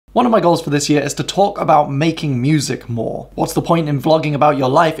One of my goals for this year is to talk about making music more. What's the point in vlogging about your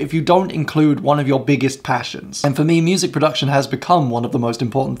life if you don't include one of your biggest passions? And for me, music production has become one of the most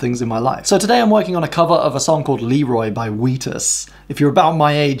important things in my life. So today I'm working on a cover of a song called Leroy by Wheatus. If you're about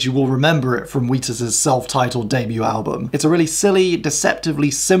my age, you will remember it from Wheatus' self-titled debut album. It's a really silly,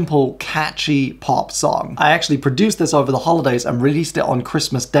 deceptively simple, catchy pop song. I actually produced this over the holidays and released it on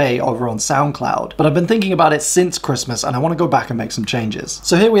Christmas Day over on Soundcloud. But I've been thinking about it since Christmas and I want to go back and make some changes.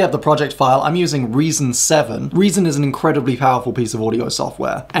 So here we have the project file. I'm using Reason 7. Reason is an incredibly powerful piece of audio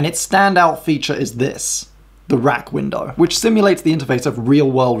software, and its standout feature is this, the rack window, which simulates the interface of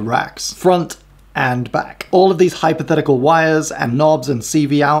real-world racks, front and back. All of these hypothetical wires and knobs and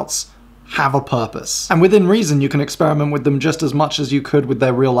CV outs have a purpose. And within Reason, you can experiment with them just as much as you could with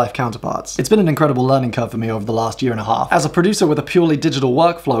their real-life counterparts. It's been an incredible learning curve for me over the last year and a half. As a producer with a purely digital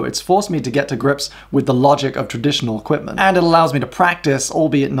workflow, it's forced me to get to grips with the logic of traditional equipment. And it allows me to practice,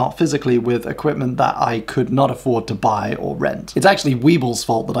 albeit not physically, with equipment that I could not afford to buy or rent. It's actually Weeble's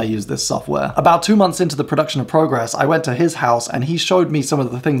fault that I use this software. About 2 months into the production of Progress, I went to his house and he showed me some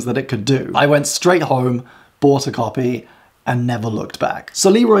of the things that it could do. I went straight home, bought a copy, and never looked back. So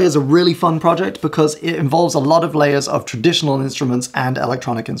Leroy is a really fun project because it involves a lot of layers of traditional instruments and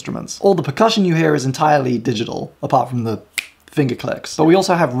electronic instruments. All the percussion you hear is entirely digital, apart from the finger clicks. But we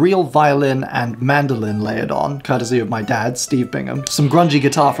also have real violin and mandolin layered on, courtesy of my dad, Steve Bingham, some grungy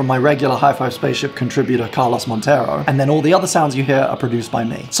guitar from my regular Hi-Fi Spaceship contributor, Carlos Montero, and then all the other sounds you hear are produced by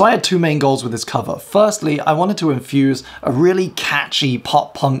me. So I had two main goals with this cover. Firstly, I wanted to infuse a really catchy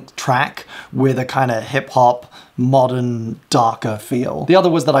pop-punk track with a kind of hip-hop, modern, darker feel. The other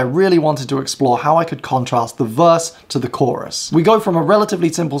was that I really wanted to explore how I could contrast the verse to the chorus. We go from a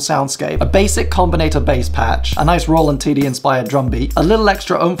relatively simple soundscape, a basic combinator bass patch, a nice Roland TD inspired drum beat, a little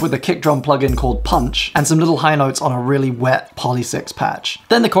extra oomph with a kick drum plugin called Punch, and some little high notes on a really wet Poly 6 patch.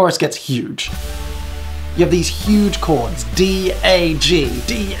 Then the chorus gets huge. You have these huge chords, D, A, G,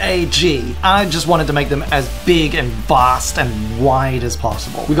 D, A, G. I just wanted to make them as big and vast and wide as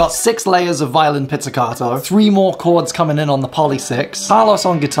possible. We got 6 layers of violin pizzicato, 3 more chords coming in on the Poly 6, Carlos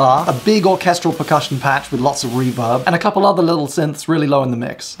on guitar, a big orchestral percussion patch with lots of reverb, and a couple other little synths really low in the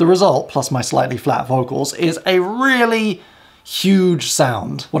mix. The result, plus my slightly flat vocals, is a really huge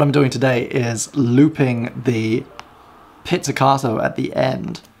sound. What I'm doing today is looping the pizzicato at the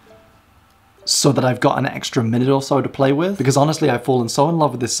end, so that I've got an extra minute or so to play with, because honestly I've fallen so in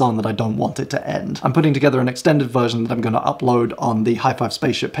love with this song that I don't want it to end. I'm putting together an extended version that I'm going to upload on the Hi-Fi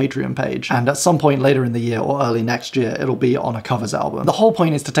Spaceship Patreon page, and at some point later in the year or early next year it'll be on a covers album. The whole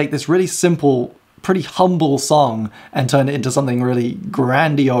point is to take this really simple, pretty humble song and turn it into something really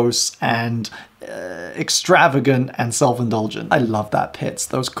grandiose and extravagant and self-indulgent. I love that Pitts.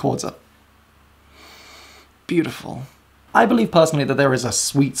 Those chords are beautiful. I believe personally that there is a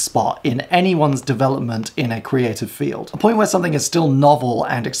sweet spot in anyone's development in a creative field. A point where something is still novel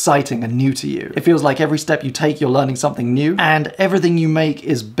and exciting and new to you. It feels like every step you take you're learning something new, and everything you make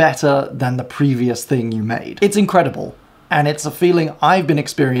is better than the previous thing you made. It's incredible. And it's a feeling I've been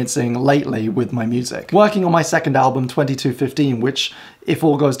experiencing lately with my music. Working on my second album, 2215, which, if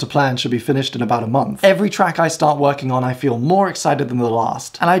all goes to plan, should be finished in about a month. Every track I start working on, I feel more excited than the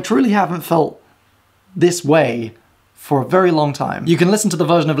last. And I truly haven't felt this way for a very long time. You can listen to the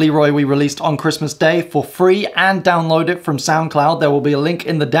version of Leroy we released on Christmas Day for free and download it from SoundCloud. There will be a link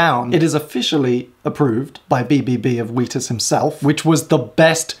in the down. It is officially approved by BBB of Wheatus himself, which was the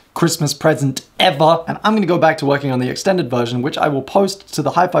best Christmas present ever. And I'm gonna go back to working on the extended version, which I will post to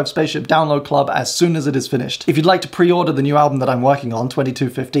the Hi-Fi Spaceship Download Club as soon as it is finished. If you'd like to pre-order the new album that I'm working on,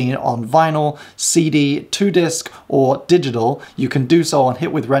 2215, on vinyl, CD, 2-disc, or digital, you can do so on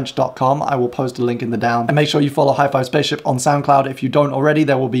hitwithwrench.com. I will post a link in the down. And make sure you follow Hi-Fi Spaceship on SoundCloud if you don't already.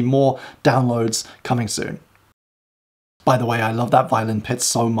 There will be more downloads coming soon. By the way, I love that violin pit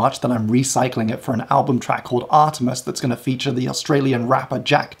so much that I'm recycling it for an album track called Artemis that's going to feature the Australian rapper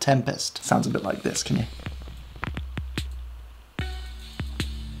Jack Tempest. Sounds a bit like this, can you?